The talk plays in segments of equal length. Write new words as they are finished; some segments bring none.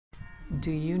Do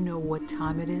you know what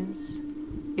time it is?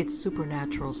 It's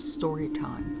supernatural story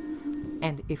time.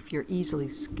 And if you're easily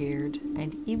scared,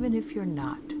 and even if you're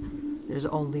not, there's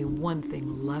only one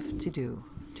thing left to do.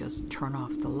 Just turn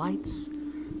off the lights,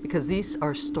 because these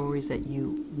are stories that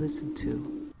you listen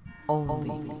to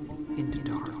only in the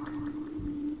dark.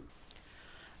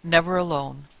 Never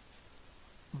Alone,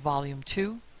 Volume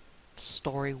 2,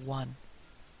 Story 1.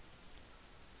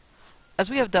 As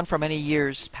we have done for many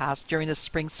years past during the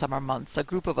spring-summer months, a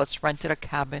group of us rented a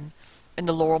cabin in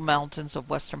the Laurel Mountains of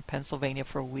western Pennsylvania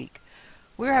for a week.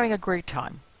 We were having a great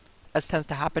time. As tends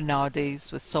to happen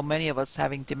nowadays, with so many of us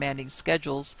having demanding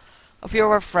schedules, a few of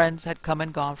our friends had come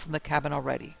and gone from the cabin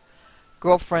already.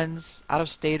 Girlfriends,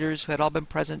 out-of-staters who had all been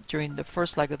present during the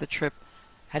first leg of the trip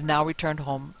had now returned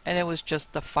home, and it was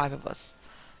just the five of us.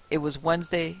 It was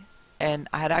Wednesday, and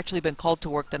I had actually been called to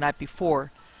work the night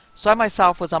before, so I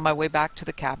myself was on my way back to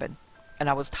the cabin, and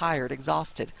I was tired,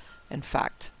 exhausted. In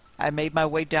fact, I made my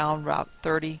way down Route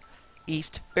 30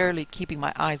 east, barely keeping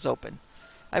my eyes open.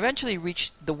 I eventually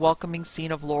reached the welcoming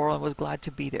scene of Laurel and was glad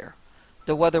to be there.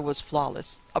 The weather was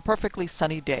flawless, a perfectly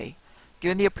sunny day,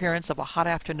 giving the appearance of a hot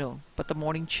afternoon, but the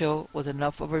morning chill was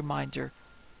enough of a reminder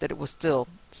that it was still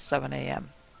 7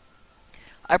 a.m.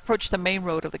 I approached the main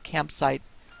road of the campsite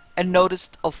and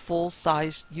noticed a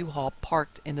full-size U-Haul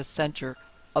parked in the center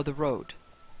of the road.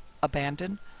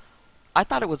 Abandoned? I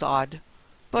thought it was odd,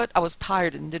 but I was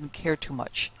tired and didn't care too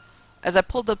much. As I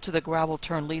pulled up to the gravel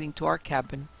turn leading to our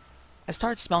cabin, I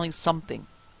started smelling something.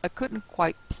 I couldn't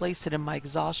quite place it in my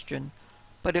exhaustion,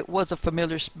 but it was a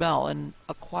familiar smell, an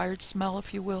acquired smell,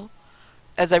 if you will.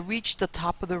 As I reached the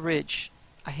top of the ridge,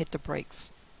 I hit the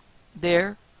brakes.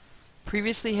 There,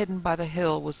 previously hidden by the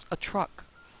hill, was a truck,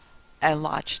 and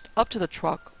latched up to the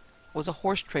truck was a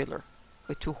horse trailer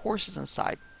with two horses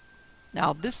inside.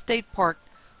 Now, this state park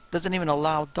doesn't even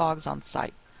allow dogs on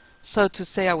site, so to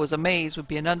say I was amazed would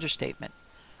be an understatement.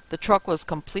 The truck was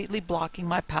completely blocking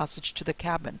my passage to the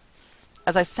cabin.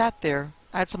 As I sat there,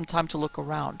 I had some time to look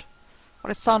around.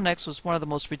 What I saw next was one of the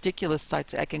most ridiculous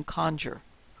sights I can conjure.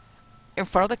 In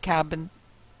front of the cabin,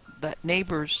 that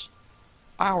neighbors,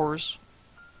 ours,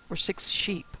 were 6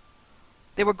 sheep.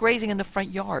 They were grazing in the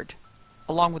front yard.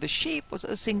 Along with the sheep was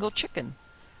a single chicken.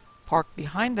 Parked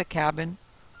behind the cabin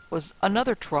was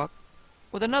another truck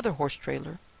with another horse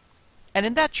trailer, and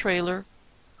in that trailer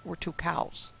were 2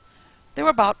 cows. There were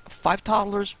about 5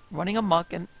 toddlers running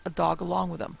amok and a dog along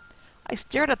with them. I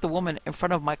stared at the woman in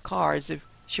front of my car as if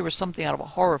she were something out of a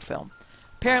horror film.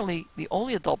 Apparently the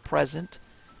only adult present.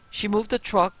 She moved the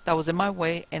truck that was in my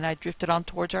way, and I drifted on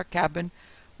towards our cabin,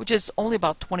 which is only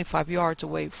about 25 yards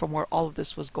away from where all of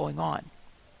this was going on.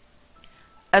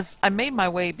 As I made my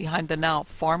way behind the now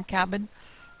farm cabin,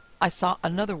 I saw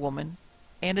another woman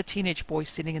and a teenage boy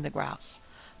sitting in the grass.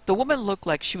 The woman looked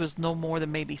like she was no more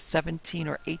than maybe 17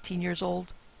 or 18 years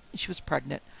old, and she was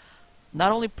pregnant.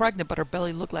 Not only pregnant, but her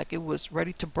belly looked like it was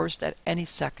ready to burst at any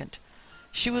second.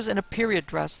 She was in a period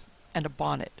dress and a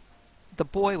bonnet. The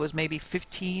boy was maybe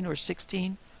 15 or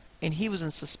 16, and he was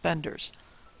in suspenders.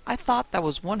 I thought that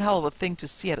was one hell of a thing to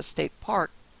see at a state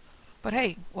park, but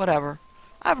hey, whatever.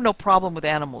 I have no problem with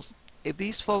animals. If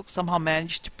these folks somehow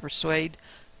managed to persuade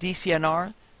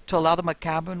DCNR to allow them a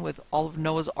cabin with all of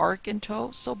Noah's Ark in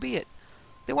tow, so be it.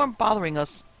 They weren't bothering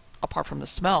us, apart from the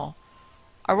smell.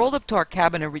 I rolled up to our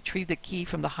cabin and retrieved the key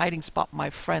from the hiding spot my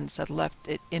friends had left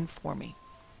it in for me.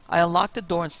 I unlocked the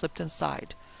door and slipped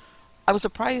inside. I was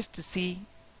surprised to see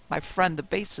my friend, the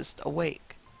bassist,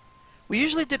 awake. We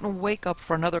usually didn't wake up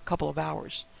for another couple of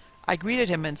hours. I greeted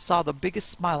him and saw the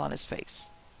biggest smile on his face.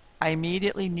 I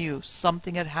immediately knew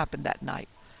something had happened that night.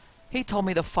 He told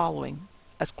me the following,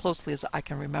 as closely as I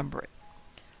can remember it.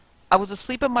 I was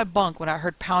asleep in my bunk when I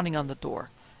heard pounding on the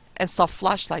door and saw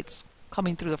flashlights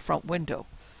coming through the front window.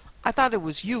 I thought it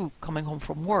was you coming home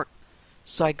from work,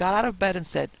 so I got out of bed and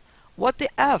said, "What the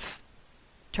F?"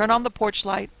 Turned on the porch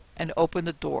light and opened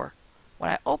the door.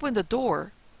 When I opened the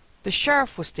door, the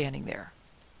sheriff was standing there.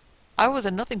 I was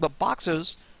in nothing but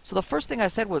boxers, so the first thing I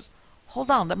said was, "Hold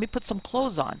on, let me put some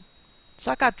clothes on."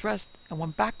 So I got dressed and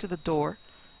went back to the door,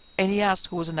 and he asked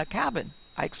who was in the cabin.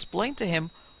 I explained to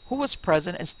him who was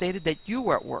present and stated that you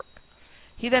were at work.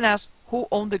 He then asked who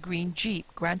owned the green Jeep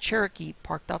Grand Cherokee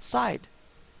parked outside,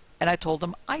 and I told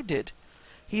him I did.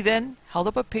 He then held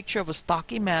up a picture of a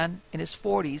stocky man in his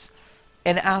 40s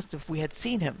and asked if we had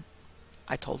seen him.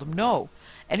 I told him no,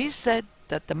 and he said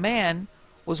that the man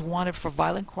was wanted for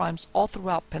violent crimes all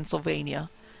throughout Pennsylvania,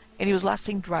 and he was last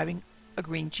seen driving a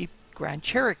green Jeep Grand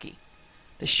Cherokee.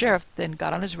 The sheriff then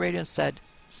got on his radio and said,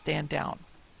 "Stand down."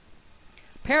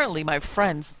 Apparently my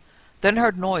friends then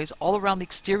heard noise all around the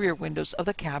exterior windows of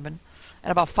the cabin,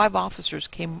 and about 5 officers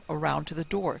came around to the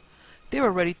door. They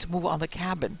were ready to move on the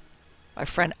cabin. My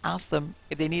friend asked them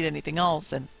if they need anything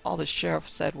else, and all the sheriff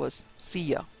said was, "See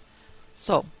ya."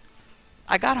 So,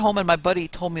 I got home and my buddy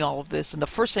told me all of this, and the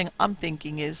first thing I'm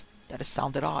thinking is that it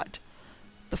sounded odd.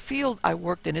 The field I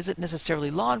worked in isn't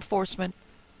necessarily law enforcement,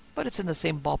 but it's in the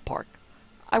same ballpark.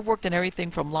 I worked in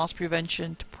everything from loss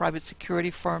prevention to private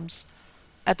security firms.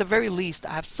 At the very least,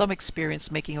 I have some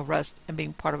experience making arrests and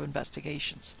being part of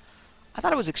investigations. I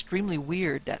thought it was extremely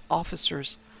weird that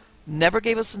officers never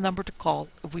gave us a number to call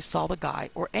if we saw the guy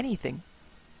or anything,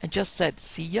 and just said,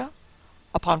 "See ya?"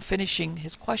 upon finishing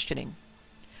his questioning.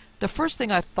 The first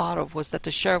thing I thought of was that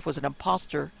the sheriff was an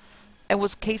imposter and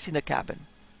was casing the cabin.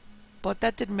 But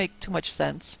that didn't make too much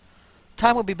sense.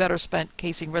 Time would be better spent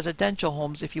casing residential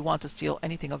homes if you want to steal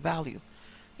anything of value.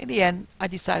 In the end, I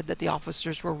decided that the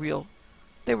officers were real.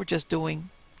 They were just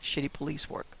doing shitty police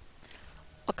work.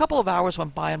 A couple of hours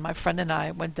went by and my friend and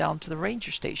I went down to the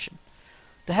ranger station.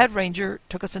 The head ranger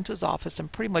took us into his office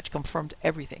and pretty much confirmed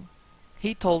everything.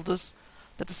 He told us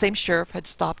that the same sheriff had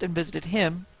stopped and visited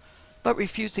him, but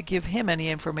refused to give him any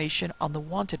information on the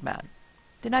wanted man.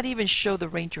 Did not even show the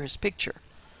ranger his picture,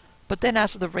 but then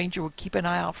asked if the ranger would keep an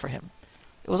eye out for him.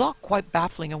 It was all quite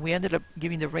baffling, and we ended up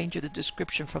giving the ranger the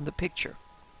description from the picture.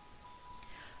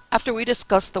 After we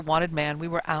discussed the wanted man, we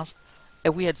were asked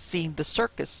if we had seen the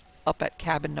circus up at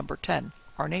cabin number 10,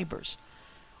 our neighbors.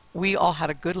 We all had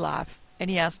a good laugh, and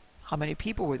he asked how many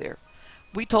people were there.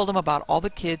 We told him about all the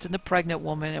kids and the pregnant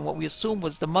woman and what we assumed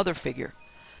was the mother figure.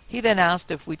 He then asked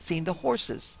if we'd seen the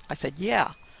horses. I said,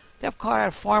 "Yeah, they have quite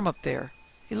a farm up there."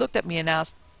 He looked at me and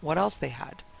asked what else they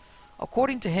had.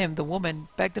 According to him, the woman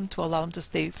begged him to allow him to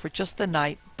stay for just the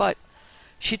night, but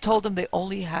she told him they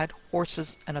only had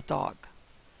horses and a dog.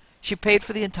 She paid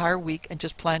for the entire week and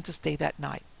just planned to stay that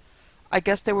night. I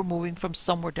guess they were moving from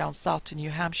somewhere down south to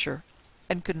New Hampshire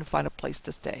and couldn't find a place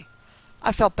to stay.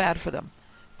 I felt bad for them.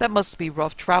 That must be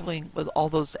rough traveling with all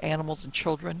those animals and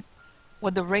children.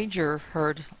 When the ranger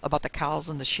heard about the cows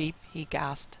and the sheep, he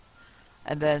gasped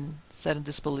and then said in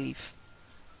disbelief.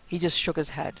 He just shook his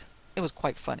head. It was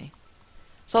quite funny.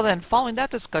 So then, following that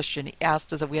discussion, he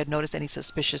asked us if we had noticed any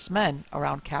suspicious men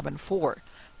around cabin 4.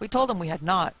 We told him we had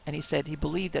not, and he said he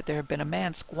believed that there had been a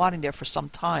man squatting there for some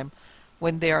time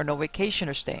when there are no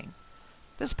vacationers staying.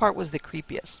 This part was the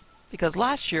creepiest, because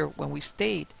last year when we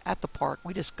stayed at the park,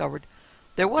 we discovered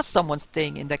there was someone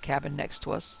staying in the cabin next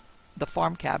to us, the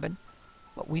farm cabin,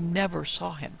 but we never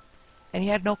saw him, and he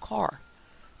had no car.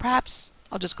 Perhaps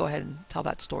I'll just go ahead and tell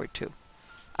that story too.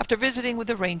 After visiting with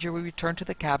the ranger, we returned to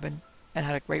the cabin and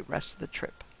had a great rest of the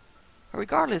trip. But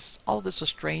regardless, all of this was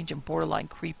strange and borderline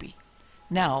creepy.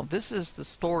 Now, this is the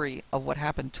story of what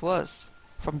happened to us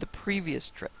from the previous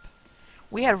trip.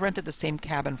 We had rented the same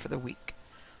cabin for the week.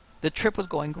 The trip was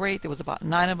going great. There was about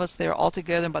 9 of us there all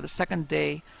together, and by the second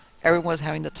day, everyone was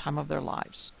having the time of their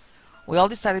lives. We all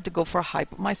decided to go for a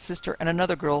hike, but my sister and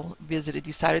another girl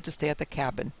decided to stay at the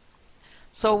cabin.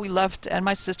 So we left, and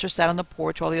my sister sat on the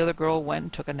porch while the other girl went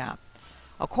and took a nap.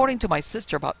 According to my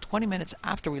sister, about 20 minutes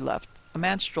after we left, a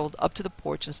man strolled up to the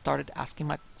porch and started asking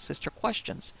my sister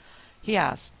questions. He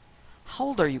asked, "How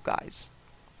old are you guys?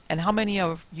 And how many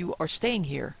of you are staying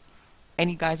here?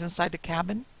 Any guys inside the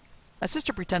cabin?" My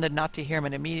sister pretended not to hear him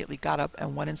and immediately got up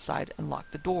and went inside and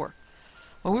locked the door.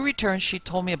 When we returned, she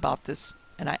told me about this,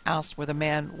 and I asked where the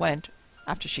man went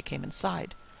after she came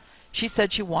inside. She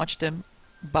said she watched him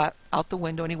but out the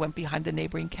window and he went behind the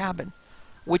neighboring cabin,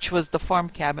 which was the farm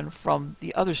cabin from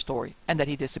the other story, and that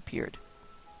he disappeared.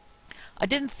 I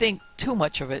didn't think too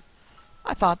much of it.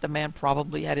 I thought the man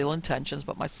probably had ill intentions,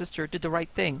 but my sister did the right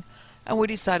thing, and we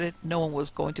decided no one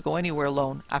was going to go anywhere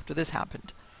alone after this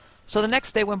happened. So the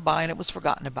next day went by and it was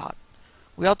forgotten about.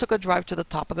 We all took a drive to the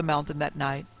top of the mountain that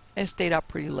night and stayed out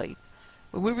pretty late.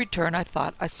 When we returned, I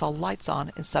thought I saw lights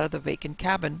on inside of the vacant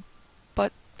cabin,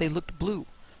 but they looked blue.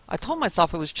 I told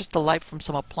myself it was just the light from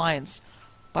some appliance,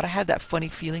 but I had that funny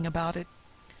feeling about it.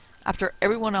 After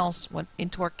everyone else went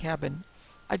into our cabin,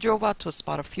 I drove out to a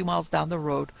spot a few miles down the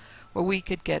road where we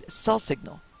could get a cell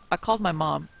signal. I called my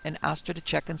mom and asked her to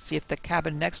check and see if the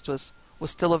cabin next to us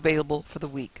was still available for the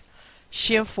week.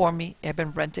 She informed me it had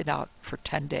been rented out for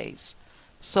 10 days.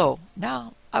 So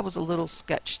now I was a little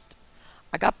sketched.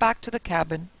 I got back to the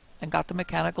cabin and got the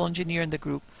mechanical engineer in the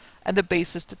group and the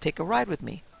bassist to take a ride with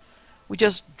me. We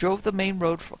just drove the main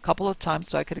road for a couple of times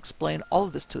so I could explain all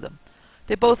of this to them.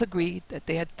 They both agreed that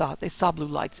they had thought they saw blue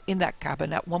lights in that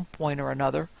cabin at one point or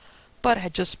another, but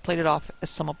had just played it off as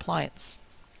some appliance.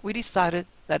 We decided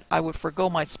that I would forgo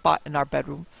my spot in our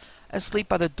bedroom and sleep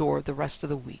by the door the rest of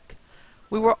the week.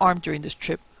 We were armed during this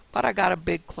trip, but I got a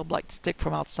big club light stick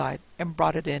from outside and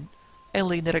brought it in and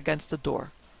leaned it against the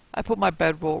door. I put my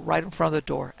bedroll right in front of the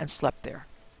door and slept there.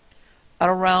 At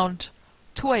around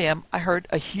 2 a.m., I heard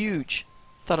a huge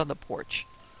thud on the porch.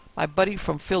 My buddy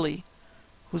from Philly,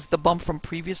 who's the bum from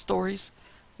previous stories,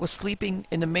 was sleeping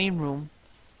in the main room,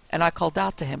 and I called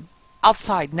out to him,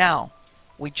 "Outside, now!"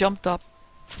 We jumped up,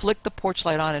 flicked the porch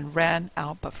light on, and ran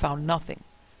out, but found nothing.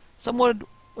 Some wood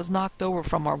was knocked over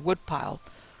from our wood pile,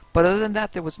 but other than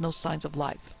that, there was no signs of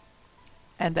life.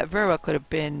 And that very well could have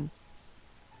been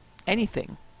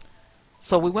anything.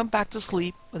 So we went back to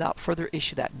sleep without further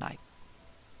issue that night.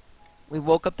 We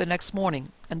woke up the next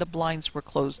morning, and the blinds were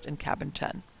closed in cabin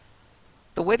 10.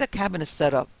 The way the cabin is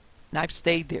set up, and I've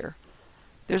stayed there,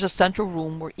 there's a central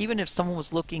room where even if someone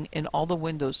was looking in all the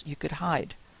windows, you could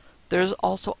hide. There's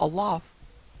also a loft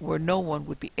where no one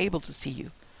would be able to see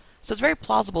you. So it's very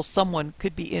plausible someone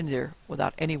could be in there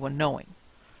without anyone knowing.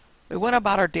 We went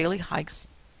about our daily hikes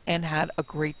and had a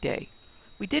great day.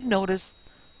 We did notice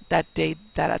that day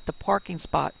that at the parking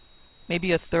spot,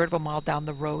 maybe a third of a mile down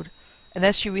the road, an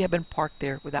SUV had been parked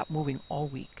there without moving all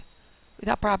week. We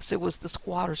thought perhaps it was the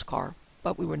squatter's car,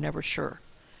 but we were never sure.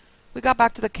 We got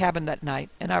back to the cabin that night,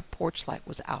 and our porch light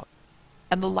was out,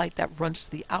 and the light that runs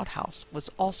to the outhouse was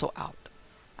also out.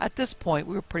 At this point,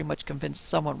 we were pretty much convinced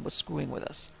someone was screwing with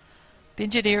us. The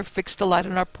engineer fixed the light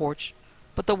on our porch,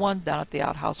 but the one down at the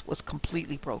outhouse was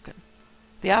completely broken.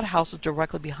 The outhouse is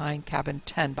directly behind cabin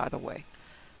 10, by the way.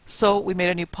 So we made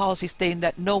a new policy stating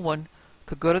that no one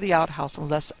could go to the outhouse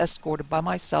unless escorted by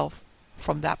myself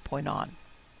from that point on.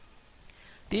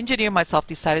 The engineer and myself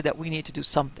decided that we needed to do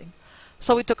something.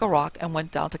 So we took a rock and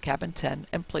went down to cabin 10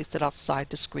 and placed it outside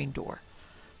the screen door.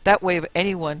 That way if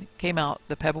anyone came out,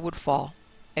 the pebble would fall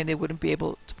and they wouldn't be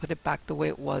able to put it back the way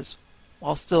it was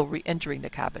while still re-entering the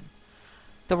cabin.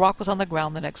 The rock was on the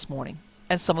ground the next morning,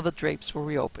 and some of the drapes were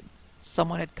reopened.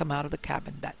 Someone had come out of the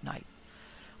cabin that night.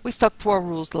 We stuck to our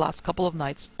rules the last couple of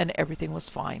nights, and everything was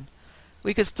fine.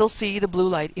 We could still see the blue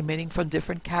light emitting from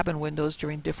different cabin windows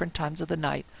during different times of the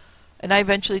night, and I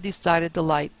eventually decided the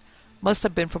light must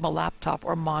have been from a laptop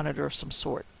or monitor of some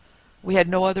sort. We had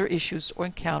no other issues or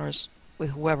encounters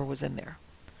with whoever was in there.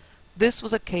 This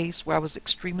was a case where I was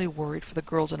extremely worried for the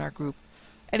girls in our group,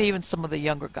 and even some of the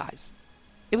younger guys.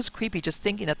 It was creepy just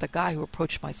thinking that the guy who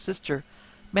approached my sister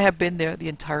may have been there the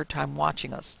entire time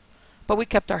watching us. But we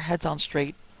kept our heads on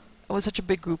straight, and with such a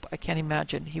big group I can't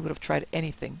imagine he would have tried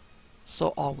anything, so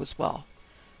all was well.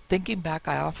 Thinking back,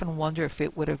 I often wonder if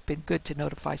it would have been good to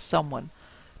notify someone,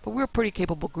 but we were a pretty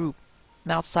capable group,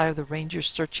 and outside of the rangers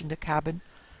searching the cabin,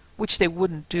 which they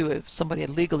wouldn't do if somebody had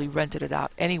legally rented it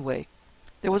out anyway,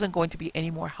 there wasn't going to be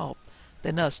any more help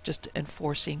than us just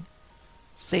enforcing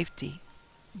safety,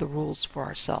 the rules for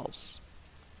ourselves.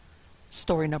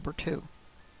 Story number 2.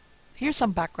 Here's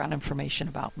some background information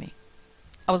about me.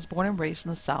 I was born and raised in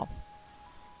the South.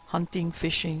 Hunting,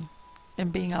 fishing,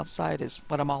 and being outside is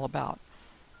what I'm all about.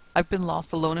 I've been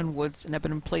lost alone in woods, and I've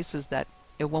been in places that,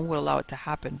 if one would allow it to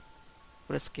happen,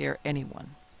 would scare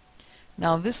anyone.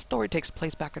 Now, this story takes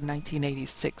place back in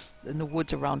 1986 in the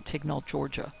woods around Tignall,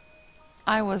 Georgia.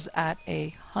 I was at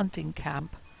a hunting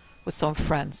camp with some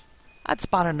friends. I'd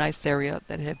spotted a nice area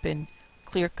that had been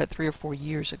clear-cut 3 or 4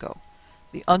 years ago.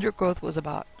 The undergrowth was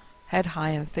about head-high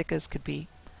and thick as could be.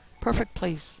 Perfect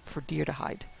place for deer to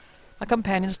hide. My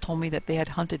companions told me that they had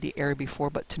hunted the area before,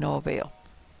 but to no avail.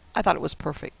 I thought it was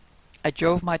perfect. I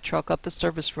drove my truck up the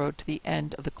service road to the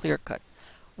end of the clear-cut,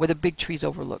 where the big trees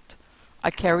overlooked. I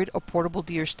carried a portable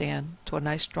deer stand to a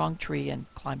nice strong tree and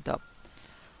climbed up.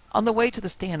 On the way to the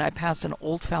stand, I passed an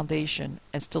old foundation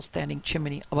and still standing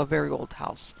chimney of a very old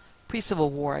house. Pre-Civil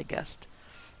War, I guessed.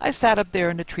 I sat up there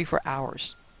in the tree for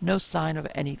hours. No sign of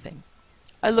anything.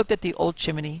 I looked at the old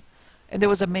chimney, and there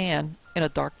was a man in a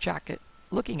dark jacket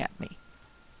looking at me.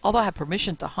 Although I had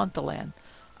permission to hunt the land,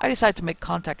 I decided to make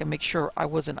contact and make sure I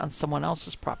wasn't on someone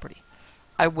else's property.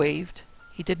 I waved.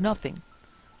 He did nothing.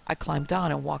 I climbed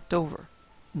down and walked over.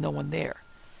 No one there.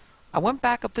 I went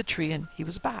back up the tree, and he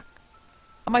was back.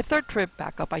 On my third trip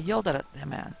back up, I yelled at the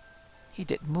man. He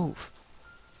didn't move.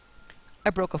 I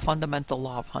broke a fundamental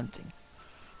law of hunting.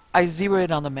 I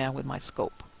zeroed in on the man with my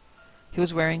scope. He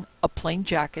was wearing a plain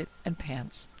jacket and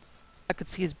pants. I could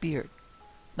see his beard.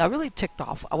 Now, really ticked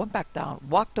off, I went back down,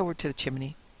 walked over to the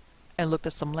chimney, and looked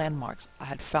at some landmarks I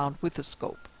had found with the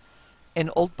scope. An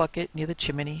old bucket near the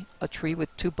chimney, a tree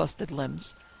with 2 busted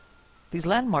limbs. These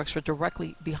landmarks were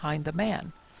directly behind the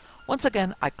man. Once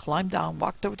again, I climbed down,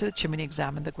 walked over to the chimney,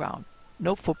 examined the ground.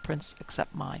 No footprints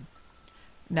except mine.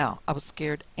 Now, I was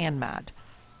scared and mad.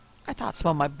 I thought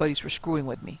some of my buddies were screwing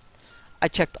with me. I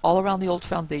checked all around the old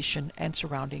foundation and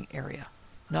surrounding area.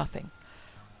 Nothing.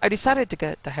 I decided to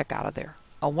get the heck out of there.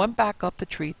 I went back up the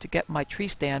tree to get my tree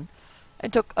stand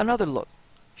and took another look.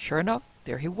 Sure enough,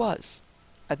 there he was.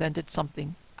 I then did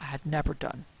something I had never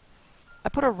done. I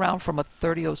put a round from a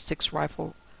 .30-06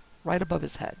 rifle right above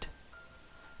his head.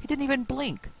 He didn't even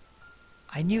blink.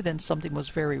 I knew then something was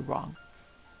very wrong.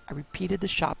 I repeated the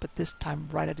shot, but this time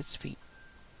right at his feet.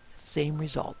 Same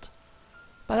result.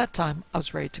 By that time, I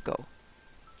was ready to go.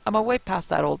 On my way past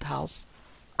that old house,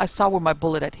 I saw where my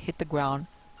bullet had hit the ground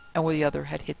and where the other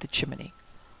had hit the chimney.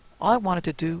 All I wanted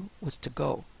to do was to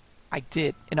go. I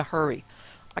did, in a hurry.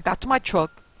 I got to my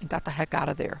truck and got the heck out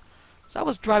of there. As I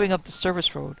was driving up the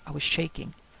service road, I was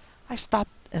shaking. I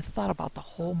stopped and thought about the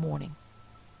whole morning.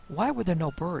 Why were there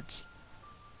no birds?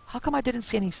 How come I didn't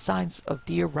see any signs of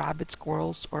deer, rabbits,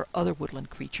 squirrels, or other woodland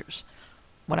creatures?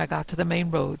 When I got to the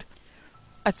main road,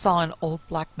 I saw an old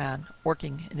black man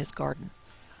working in his garden.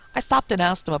 I stopped and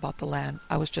asked him about the land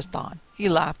I was just on. He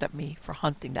laughed at me for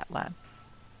hunting that land.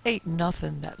 Ain't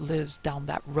nothing that lives down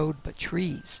that road but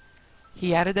trees.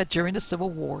 He added that during the Civil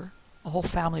War, a whole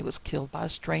family was killed by a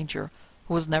stranger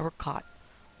who was never caught,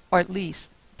 or at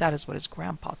least that is what his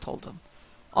grandpa told him.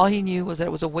 All he knew was that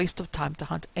it was a waste of time to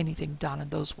hunt anything down in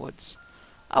those woods.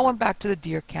 I went back to the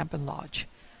deer camp and lodge,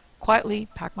 quietly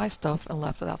packed my stuff and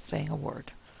left without saying a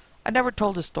word. I never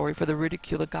told this story for the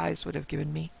ridicule the guys would have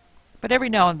given me, but every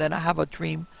now and then I have a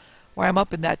dream where I'm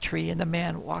up in that tree and the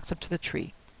man walks up to the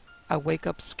tree. I wake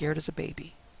up scared as a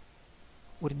baby.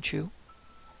 Wouldn't you?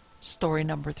 Story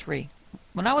number 3.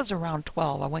 When I was around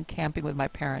 12, I went camping with my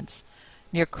parents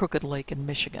near Crooked Lake in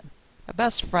Michigan. My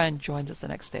best friend joined us the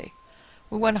next day.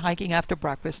 We went hiking after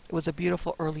breakfast. It was a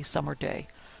beautiful early summer day.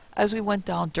 As we went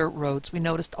down dirt roads, we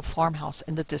noticed a farmhouse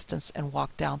in the distance and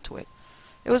walked down to it.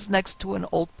 It was next to an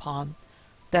old pond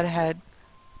that had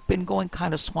been going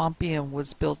kind of swampy and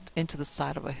was built into the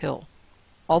side of a hill.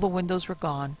 All the windows were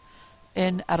gone,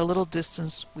 and at a little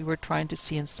distance we were trying to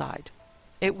see inside.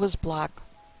 It was black,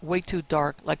 way too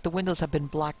dark, like the windows had been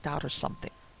blacked out or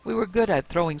something. We were good at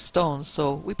throwing stones,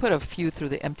 so we put a few through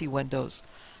the empty windows.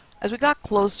 As we got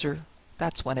closer,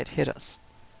 that's when it hit us.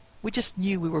 We just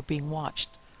knew we were being watched.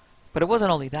 But it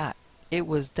wasn't only that. It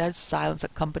was dead silence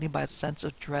accompanied by a sense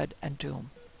of dread and doom.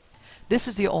 This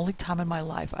is the only time in my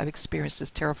life I've experienced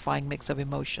this terrifying mix of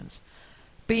emotions.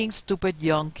 Being stupid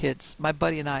young kids, my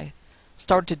buddy and I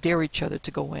started to dare each other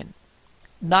to go in.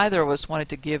 Neither of us wanted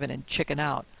to give in and chicken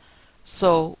out,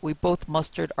 so we both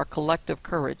mustered our collective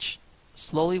courage,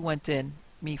 slowly went in,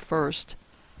 me first.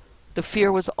 The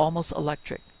fear was almost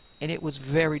electric, and it was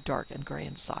very dark and gray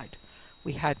inside.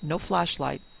 We had no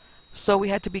flashlight, so we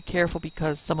had to be careful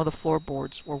because some of the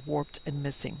floorboards were warped and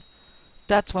missing.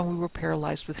 That's when we were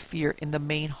paralyzed with fear in the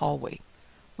main hallway.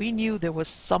 We knew there was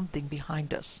something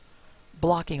behind us,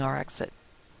 blocking our exit.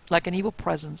 Like an evil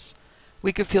presence,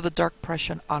 we could feel the dark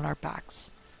pressure on our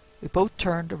backs. We both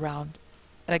turned around,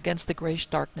 and against the grayish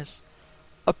darkness,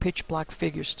 a pitch-black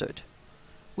figure stood.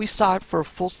 We saw it for a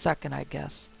full second, I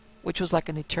guess, which was like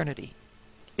an eternity.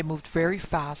 It moved very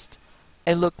fast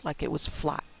and looked like it was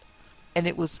flat, and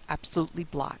it was absolutely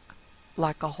black,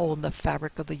 like a hole in the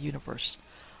fabric of the universe.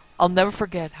 I'll never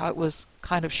forget how it was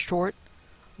kind of short,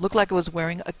 looked like it was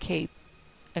wearing a cape,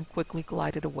 and quickly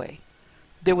glided away.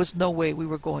 There was no way we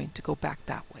were going to go back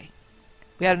that way.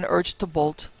 We had an urge to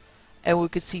bolt, and we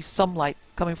could see some light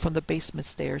coming from the basement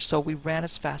stairs, so we ran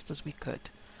as fast as we could.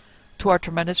 To our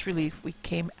tremendous relief, we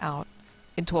came out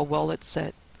into a well-lit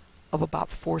set of about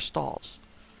 4 stalls.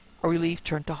 Our relief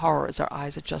turned to horror as our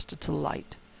eyes adjusted to the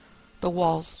light. The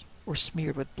walls were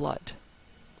smeared with blood.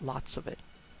 Lots of it.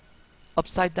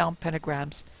 Upside-down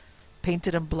pentagrams,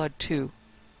 painted in blood too,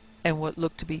 and what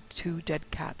looked to be 2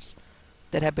 dead cats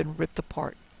that had been ripped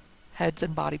apart, heads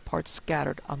and body parts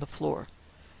scattered on the floor.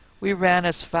 We ran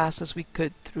as fast as we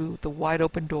could through the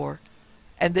wide-open door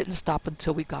and didn't stop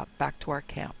until we got back to our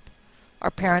camp.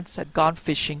 Our parents had gone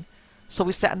fishing, so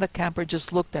we sat in the camper and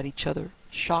just looked at each other,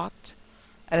 shocked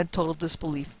and in total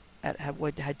disbelief at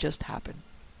what had just happened.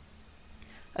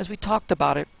 As we talked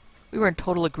about it, we were in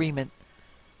total agreement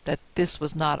that this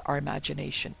was not our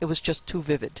imagination. It was just too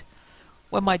vivid.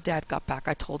 When my dad got back,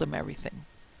 I told him everything.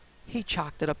 He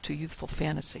chalked it up to youthful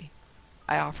fantasy.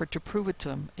 I offered to prove it to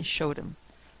him and showed him.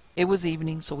 It was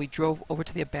evening, so we drove over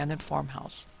to the abandoned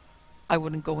farmhouse. I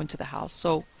wouldn't go into the house,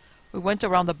 so we went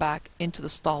around the back into the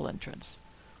stall entrance.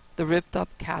 The ripped-up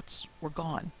cats were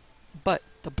gone, but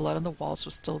the blood on the walls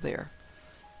was still there.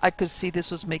 I could see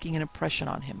this was making an impression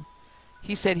on him.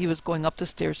 He said he was going up the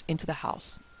stairs into the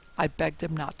house. I begged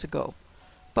him not to go,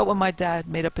 but when my dad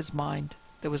made up his mind,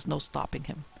 there was no stopping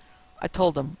him. I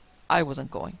told him I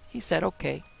wasn't going. He said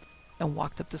okay, and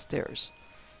walked up the stairs.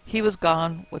 He was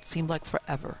gone what seemed like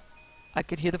forever. I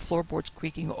could hear the floorboards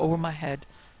creaking over my head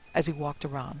as he walked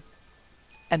around.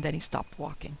 And then he stopped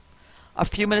walking. A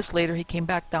few minutes later, he came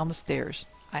back down the stairs.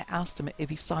 I asked him if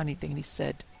he saw anything, and he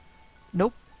said,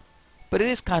 "Nope, but it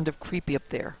is kind of creepy up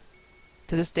there."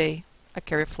 To this day, I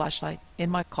carry a flashlight in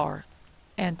my car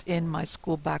and in my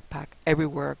school backpack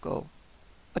everywhere I go.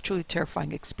 A truly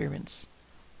terrifying experience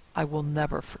I will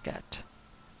never forget.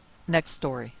 Next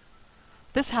story.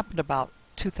 This happened about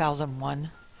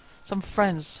 2001. Some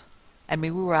friends and me,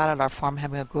 we were out at our farm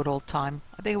having a good old time.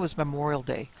 I think it was Memorial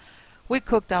Day. We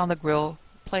cooked out on the grill,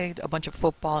 played a bunch of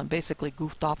football, and basically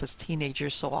goofed off as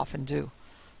teenagers so often do.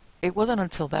 It wasn't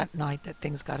until that night that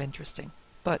things got interesting.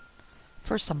 But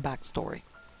first, some backstory.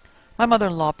 My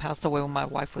mother-in-law passed away when my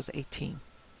wife was 18.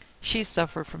 She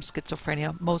suffered from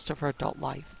schizophrenia most of her adult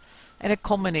life, and it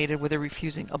culminated with her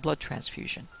refusing a blood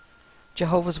transfusion.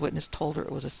 Jehovah's Witness told her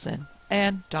it was a sin,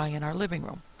 and dying in our living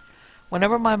room.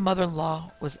 Whenever my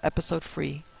mother-in-law was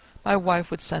episode-free, my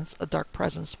wife would sense a dark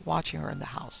presence watching her in the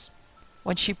house.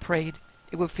 When she prayed,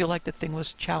 it would feel like the thing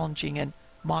was challenging and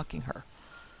mocking her.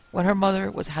 When her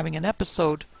mother was having an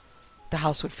episode, the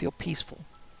house would feel peaceful.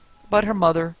 But her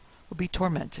mother would be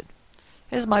tormented.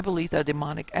 It is my belief that a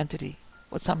demonic entity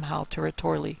was somehow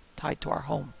territorially tied to our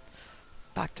home.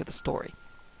 Back to the story.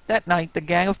 That night, the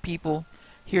gang of people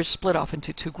here split off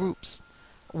into two groups.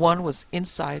 One was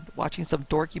inside watching some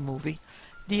dorky movie,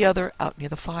 the other out near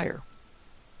the fire.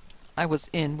 I was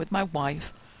in with my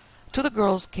wife. Two of the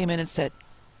girls came in and said,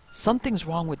 "Something's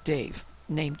wrong with Dave,"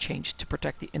 name changed to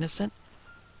protect the innocent.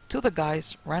 Two of the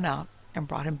guys ran out and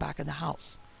brought him back in the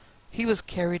house. He was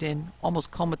carried in,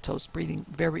 almost comatose, breathing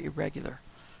very irregular.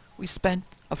 We spent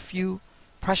a few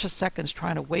precious seconds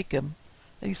trying to wake him,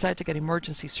 and decided to get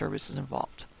emergency services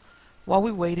involved. While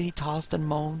we waited, he tossed and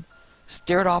moaned,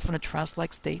 stared off in a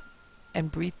trance-like state,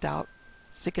 and breathed out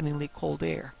sickeningly cold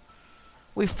air.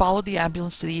 We followed the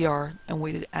ambulance to the ER and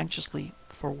waited anxiously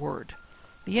for word.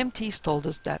 The EMTs told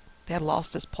us that they had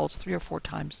lost his pulse 3 or 4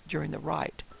 times during the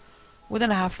ride.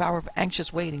 Within a half hour of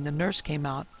anxious waiting, the nurse came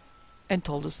out and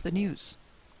told us the news.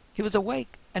 He was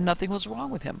awake and nothing was wrong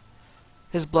with him.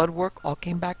 His blood work all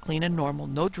came back clean and normal,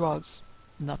 no drugs,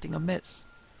 nothing amiss.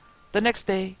 The next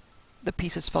day, the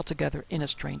pieces fell together in a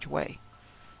strange way.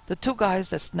 The two guys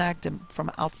that snagged him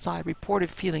from outside reported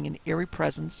feeling an eerie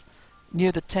presence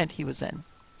near the tent he was in,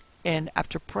 and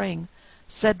after praying,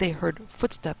 said they heard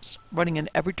footsteps running in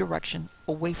every direction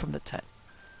away from the tent.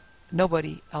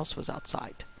 Nobody else was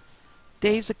outside.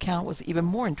 Dave's account was even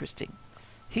more interesting.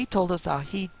 He told us how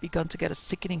he'd begun to get a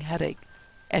sickening headache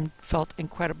and felt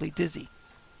incredibly dizzy.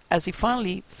 As he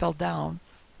finally fell down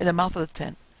in the mouth of the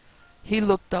tent, he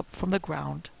looked up from the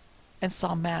ground and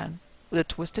saw a man with a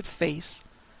twisted face,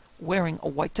 wearing a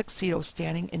white tuxedo,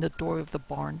 standing in the doorway of the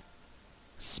barn,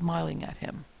 smiling at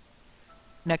him.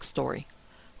 Next story.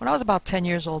 When I was about 10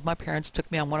 years old, my parents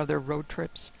took me on one of their road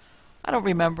trips. I don't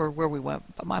remember where we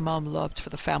went, but my mom loved for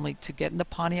the family to get in the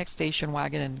Pontiac station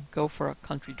wagon and go for a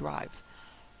country drive.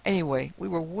 Anyway, we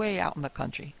were way out in the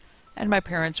country, and my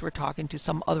parents were talking to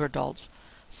some other adults,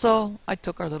 so I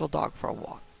took our little dog for a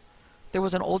walk. There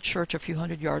was an old church a few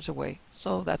hundred yards away,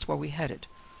 so that's where we headed.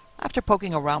 After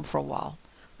poking around for a while,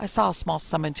 I saw a small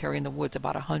cemetery in the woods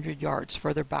about 100 yards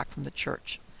further back from the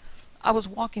church. I was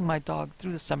walking my dog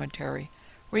through the cemetery,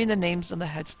 reading the names on the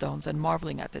headstones and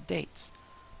marveling at the dates.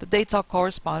 The dates all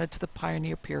corresponded to the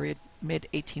pioneer period,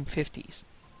 mid-1850s.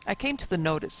 I came to the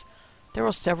notice there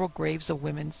were several graves of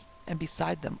women, and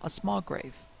beside them a small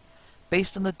grave.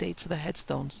 Based on the dates of the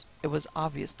headstones, it was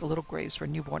obvious the little graves were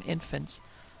newborn infants,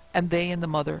 and they and the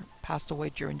mother passed away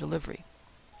during delivery.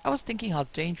 I was thinking how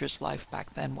dangerous life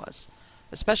back then was,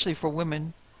 especially for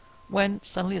women, when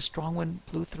suddenly a strong wind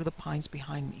blew through the pines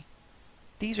behind me.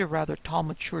 These are rather tall,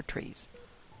 mature trees.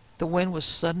 The wind was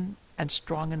sudden and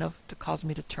strong enough to cause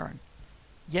me to turn,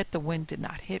 yet the wind did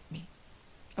not hit me.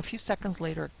 A few seconds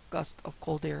later, a gust of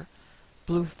cold air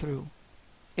blew through.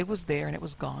 It was there and it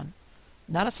was gone,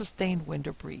 not a sustained wind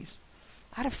or breeze.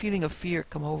 I had a feeling of fear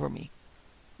come over me.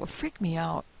 What freaked me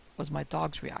out was my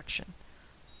dog's reaction.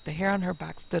 The hair on her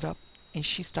back stood up, and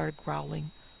she started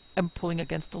growling and pulling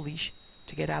against the leash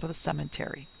to get out of the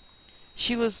cemetery.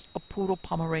 She was a poodle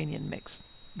Pomeranian mix,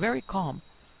 very calm.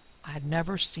 I had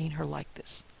never seen her like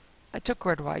this. I took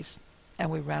her advice, and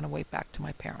we ran away back to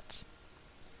my parents.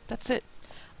 That's it.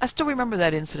 I still remember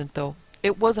that incident, though.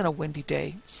 It wasn't a windy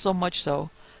day, so much so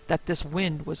that this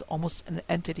wind was almost an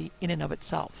entity in and of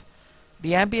itself.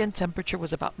 The ambient temperature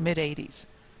was about mid-80s.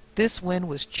 This wind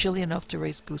was chilly enough to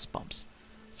raise goosebumps.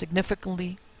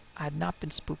 Significantly, I had not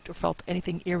been spooked or felt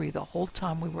anything eerie the whole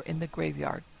time we were in the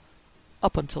graveyard,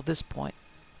 up until this point.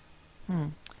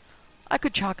 I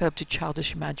could chalk it up to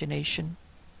childish imagination,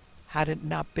 had it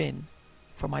not been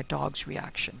for my dog's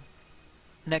reaction.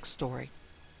 Next story.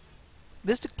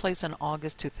 This took place in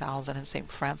August 2000 in St.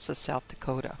 Francis, South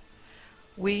Dakota.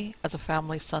 We, as a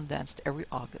family, sundanced every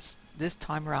August. This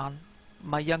time around,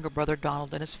 my younger brother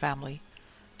Donald and his family,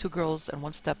 2 girls and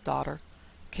 1 stepdaughter,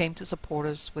 came to support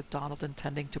us, with Donald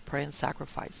intending to pray and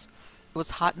sacrifice. It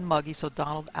was hot and muggy, so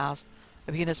Donald asked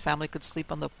if he and his family could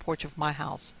sleep on the porch of my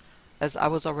house, as I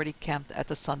was already camped at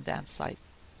the Sundance site.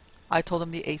 I told him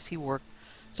the AC worked,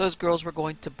 so his girls were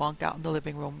going to bunk out in the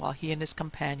living room while he and his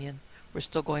companion were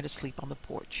still going to sleep on the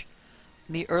porch.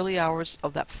 In the early hours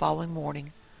of that following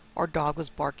morning, our dog was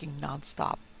barking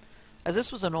nonstop. As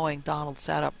this was annoying, Donald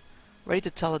sat up, ready to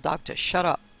tell the dog to shut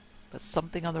up, but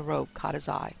something on the road caught his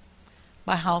eye.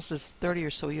 My house is 30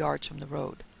 or so yards from the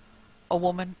road. A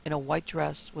woman in a white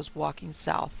dress was walking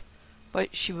south,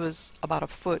 but she was about a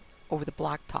foot over the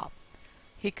blacktop.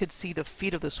 He could see the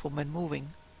feet of this woman moving,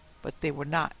 but they were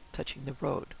not touching the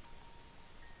road.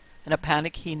 In a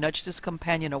panic, he nudged his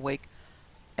companion awake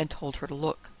and told her to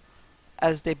look.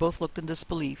 As they both looked in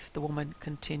disbelief, the woman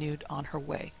continued on her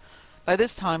way. By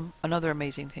this time, another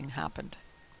amazing thing happened.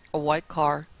 A white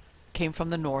car came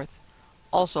from the north,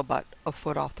 also about a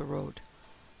foot off the road,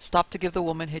 stopped to give the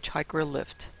woman hitchhiker a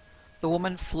lift. The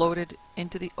woman floated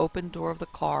into the open door of the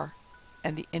car,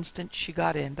 and the instant she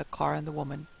got in, the car and the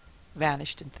woman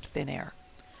vanished into thin air.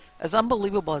 As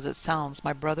unbelievable as it sounds,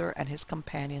 my brother and his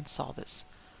companion saw this.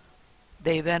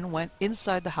 They then went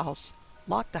inside the house,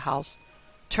 locked the house,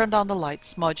 turned on the light,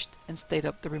 smudged, and stayed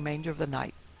up the remainder of the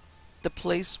night. The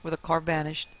place where the car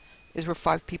vanished is where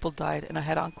 5 people died in a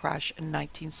head-on crash in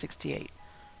 1968.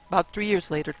 About 3 years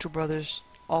later, 2 brothers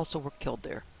also were killed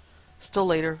there. Still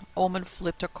later, a woman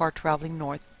flipped her car traveling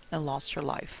north and lost her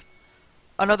life.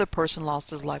 Another person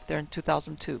lost his life there in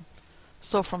 2002.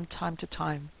 So from time to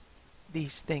time,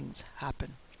 these things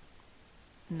happen.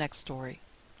 Next story.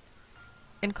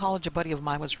 In college, a buddy of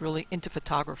mine was really into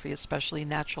photography, especially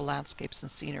natural landscapes and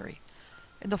scenery.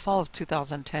 In the fall of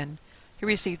 2010, he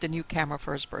received a new camera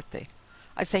for his birthday.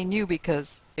 I say new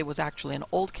because it was actually an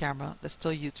old camera that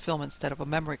still used film instead of a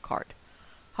memory card.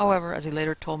 However, as he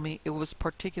later told me, it was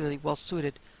particularly well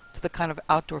suited to the kind of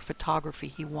outdoor photography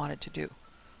he wanted to do.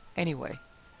 Anyway,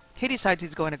 he decides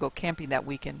he's going to go camping that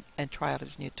weekend and try out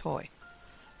his new toy.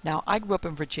 Now, I grew up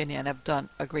in Virginia and have done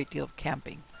a great deal of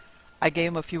camping. I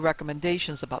gave him a few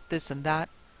recommendations about this and that.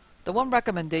 The one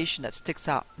recommendation that sticks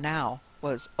out now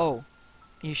was, oh,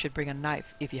 you should bring a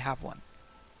knife if you have one.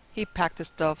 He packed his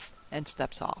stuff and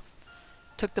steps off.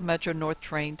 Took the Metro North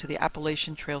train to the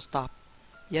Appalachian Trail stop.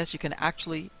 Yes, you can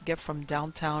actually get from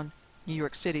downtown New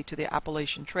York City to the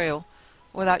Appalachian Trail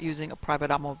without using a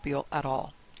private automobile at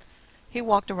all. He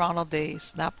walked around all day,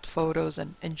 snapped photos,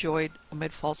 and enjoyed a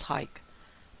mid-falls hike.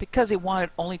 Because he wanted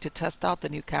only to test out the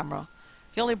new camera,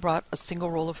 he only brought a single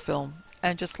roll of film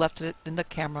and just left it in the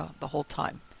camera the whole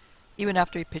time, even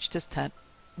after he pitched his tent,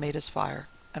 made his fire,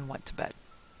 and went to bed.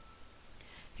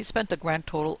 He spent a grand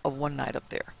total of 1 night up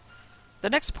there. The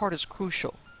next part is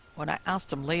crucial. When I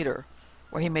asked him later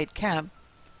where he made camp,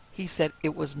 he said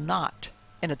it was not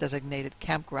in a designated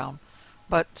campground,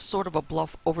 but sort of a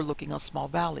bluff overlooking a small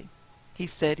valley. He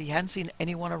said he hadn't seen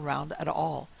anyone around at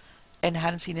all, and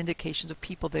hadn't seen indications of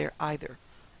people there either,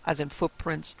 as in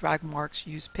footprints, drag marks,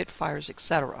 used pit fires,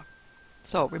 etc.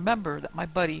 So remember that my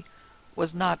buddy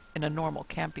was not in a normal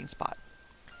camping spot.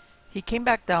 He came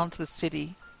back down to the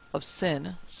city of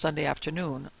Sin Sunday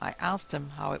afternoon. I asked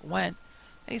him how it went,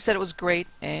 and he said it was great,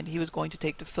 and he was going to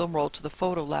take the film roll to the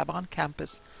photo lab on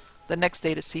campus the next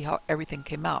day to see how everything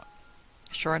came out.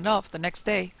 Sure enough, the next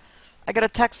day, I got a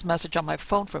text message on my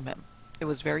phone from him. It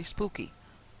was very spooky.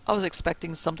 I was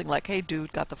expecting something like, hey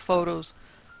dude, got the photos,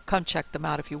 come check them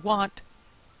out if you want.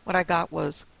 What I got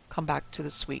was, come back to the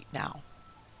suite now.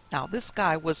 Now, this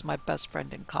guy was my best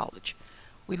friend in college.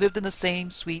 We lived in the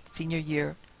same suite senior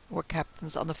year and were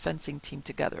captains on the fencing team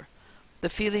together. The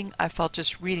feeling I felt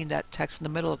just reading that text in the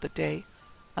middle of the day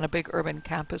on a big urban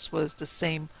campus was the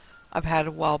same I've had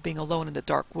while being alone in the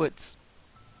dark woods.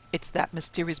 It's that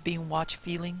mysterious being watched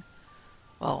feeling.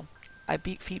 Well, I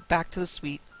beat feet back to the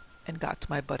suite and got to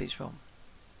my buddy's room.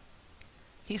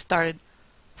 He started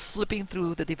flipping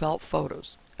through the developed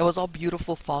photos. It was all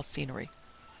beautiful fall scenery.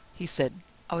 He said,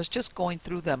 I was just going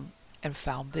through them and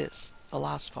found this, the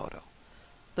last photo.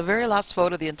 The very last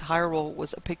photo of the entire roll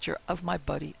was a picture of my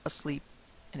buddy asleep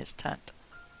in his tent.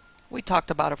 We talked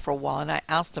about it for a while, and I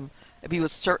asked him if he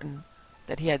was certain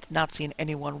that he had not seen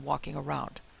anyone walking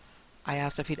around. I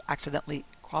asked if he'd accidentally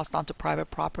crossed onto private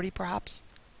property, perhaps,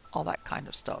 all that kind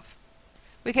of stuff.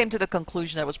 We came to the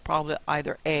conclusion that it was probably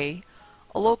either A,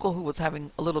 A local who was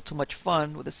having a little too much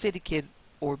fun with a city kid,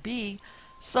 or B,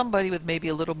 somebody with maybe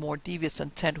a little more devious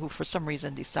intent who for some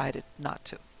reason decided not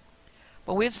to.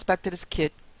 When we inspected his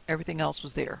kit, everything else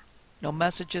was there. No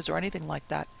messages or anything like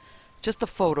that. Just a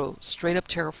photo, straight up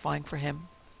terrifying for him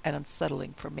and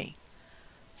unsettling for me.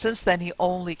 Since then, he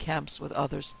only camps with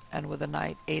others and with a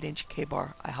 8-inch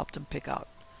K-bar I helped him pick out.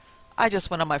 I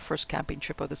just went on my first camping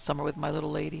trip of the summer with my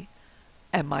little lady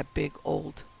and my big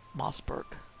old Mossberg.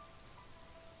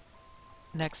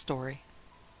 Next story.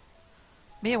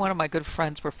 Me and one of my good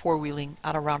friends were four-wheeling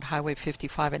out around Highway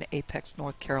 55 in Apex,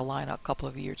 North Carolina a couple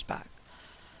of years back.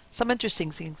 Some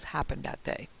interesting things happened that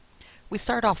day. We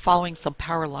started off following some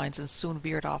power lines and soon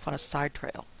veered off on a side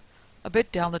trail. A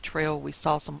bit down the trail, we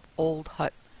saw some old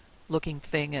hut-looking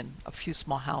thing and a few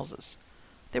small houses.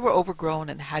 They were overgrown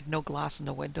and had no glass in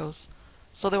the windows,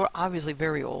 so they were obviously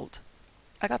very old.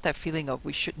 I got that feeling of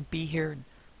we shouldn't be here and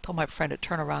told my friend to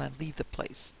turn around and leave the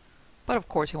place. But of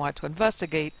course he wanted to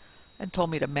investigate and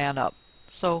told me to man up.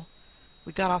 So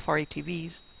we got off our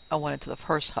ATVs and went into the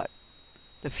first hut.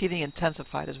 The feeling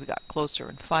intensified as we got closer,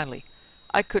 and finally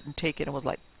I couldn't take it and was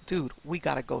like, "Dude, we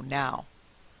gotta go now."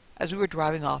 As we were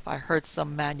driving off, I heard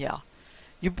some man yell,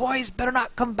 "You boys better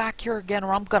not come back here again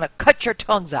or I'm gonna cut your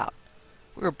tongues out."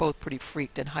 We were both pretty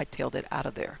freaked and hightailed it out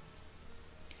of there.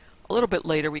 A little bit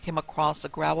later, we came across a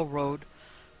gravel road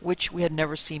which we had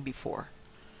never seen before.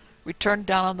 We turned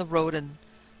down on the road, and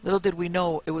little did we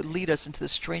know it would lead us into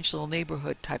this strange little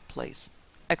neighborhood type place,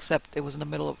 except it was in the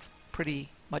middle of pretty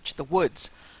much the woods,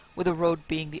 with the road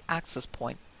being the access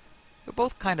point. We were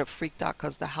both kind of freaked out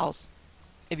because the house,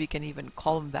 if you can even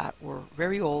call them that, were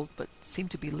very old but seemed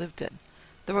to be lived in.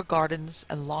 There were gardens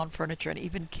and lawn furniture and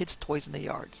even kids' toys in the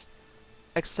yards,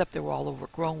 except they were all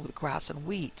overgrown with grass and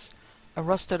weeds, and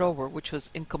rusted over, which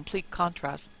was in complete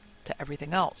contrast to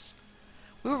everything else.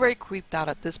 We were very creeped out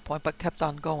at this point, but kept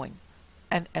on going,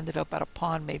 and ended up at a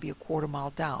pond maybe a quarter mile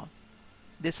down.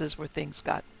 This is where things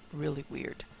got really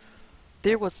weird.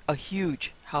 There was a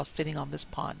huge house sitting on this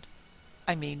pond.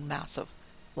 I mean massive,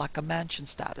 like a mansion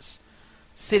status,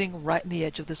 sitting right in the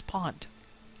edge of this pond.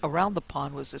 Around the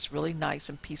pond was this really nice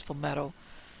and peaceful meadow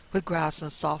with grass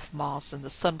and soft moss and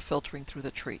the sun filtering through the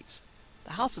trees.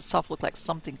 The house itself looked like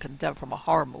something condemned from a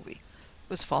horror movie. It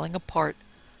was falling apart,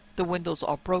 the windows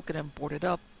all broken and boarded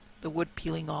up, the wood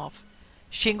peeling off,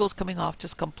 shingles coming off,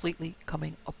 just completely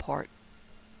coming apart.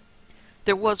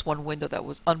 There was one window that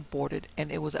was unboarded,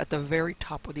 and it was at the very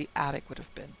top where the attic would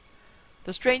have been.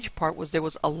 The strange part was there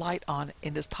was a light on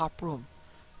in this top room.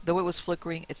 Though it was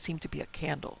flickering, it seemed to be a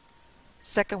candle.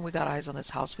 Second we got eyes on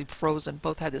this house, we froze and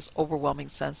both had this overwhelming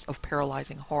sense of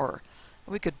paralyzing horror,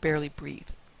 and we could barely breathe,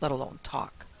 let alone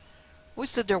talk. We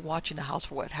stood there watching the house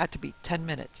for what had to be 10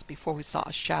 minutes before we saw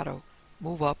a shadow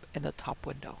move up in the top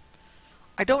window.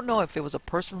 I don't know if it was a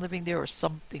person living there or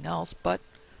something else, but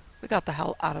we got the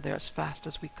hell out of there as fast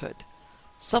as we could.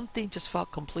 Something just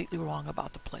felt completely wrong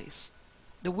about the place.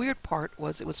 The weird part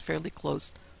was it was fairly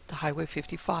close to Highway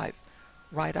 55,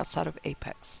 right outside of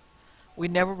Apex. We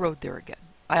never rode there again.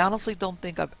 I honestly don't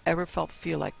think I've ever felt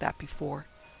fear like that before,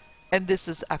 and this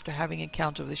is after having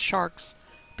encountered with sharks,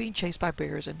 being chased by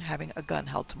bears, and having a gun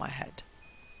held to my head.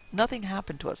 Nothing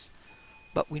happened to us,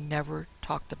 but we never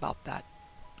talked about that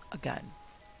again.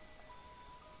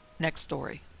 Next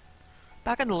story.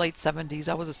 Back in the late 70s,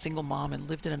 I was a single mom and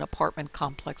lived in an apartment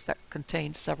complex that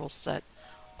contained several sets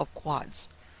of quads.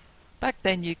 Back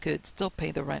then, you could still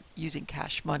pay the rent using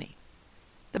cash money.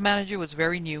 The manager was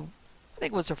very new. I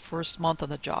think it was her first month on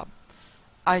the job.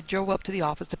 I drove up to the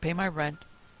office to pay my rent,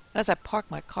 and as I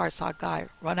parked my car, I saw a guy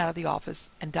run out of the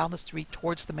office and down the street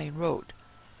towards the main road.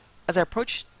 As I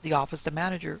approached the office, the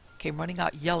manager came running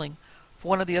out yelling for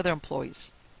one of the other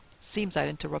employees. Seems I'd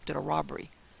interrupted a robbery.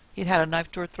 He'd had a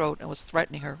knife to her throat and was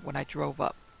threatening her when I drove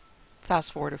up.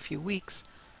 Fast forward a few weeks,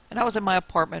 and I was in my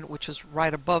apartment, which was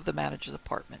right above the manager's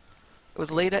apartment. It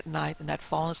was late at night, and I'd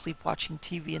fallen asleep watching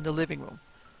TV in the living room.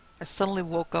 I suddenly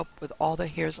woke up with all the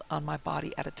hairs on my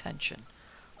body at attention.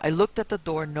 I looked at the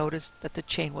door and noticed that the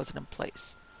chain wasn't in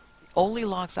place. The only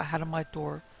locks I had on my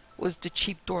door was the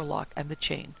cheap door lock and the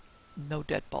chain. No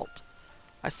deadbolt.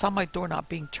 I saw my door not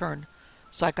being turned,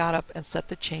 so I got up and set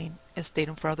the chain and stayed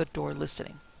in front of the door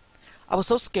listening. I was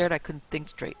so scared I couldn't think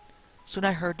straight. Soon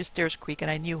I heard the stairs creak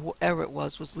and I knew whoever it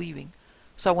was leaving,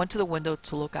 so I went to the window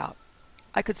to look out.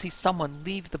 I could see someone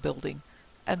leave the building,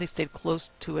 and they stayed close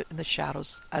to it in the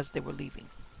shadows as they were leaving.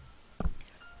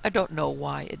 I don't know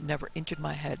why it never entered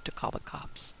my head to call the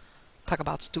cops. Talk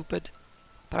about stupid.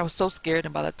 But I was so scared,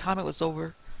 and by the time it was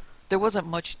over, there wasn't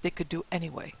much they could do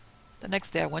anyway. The next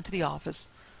day I went to the office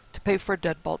to pay for a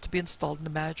deadbolt to be installed, and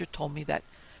the manager told me that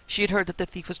She had heard that the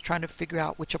thief was trying to figure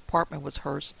out which apartment was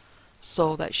hers,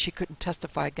 so that she couldn't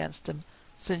testify against him,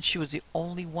 since she was the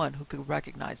only one who could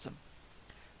recognize him.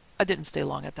 I didn't stay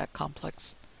long at that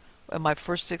complex. When my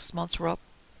first 6 months were up,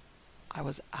 I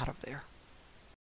was out of there.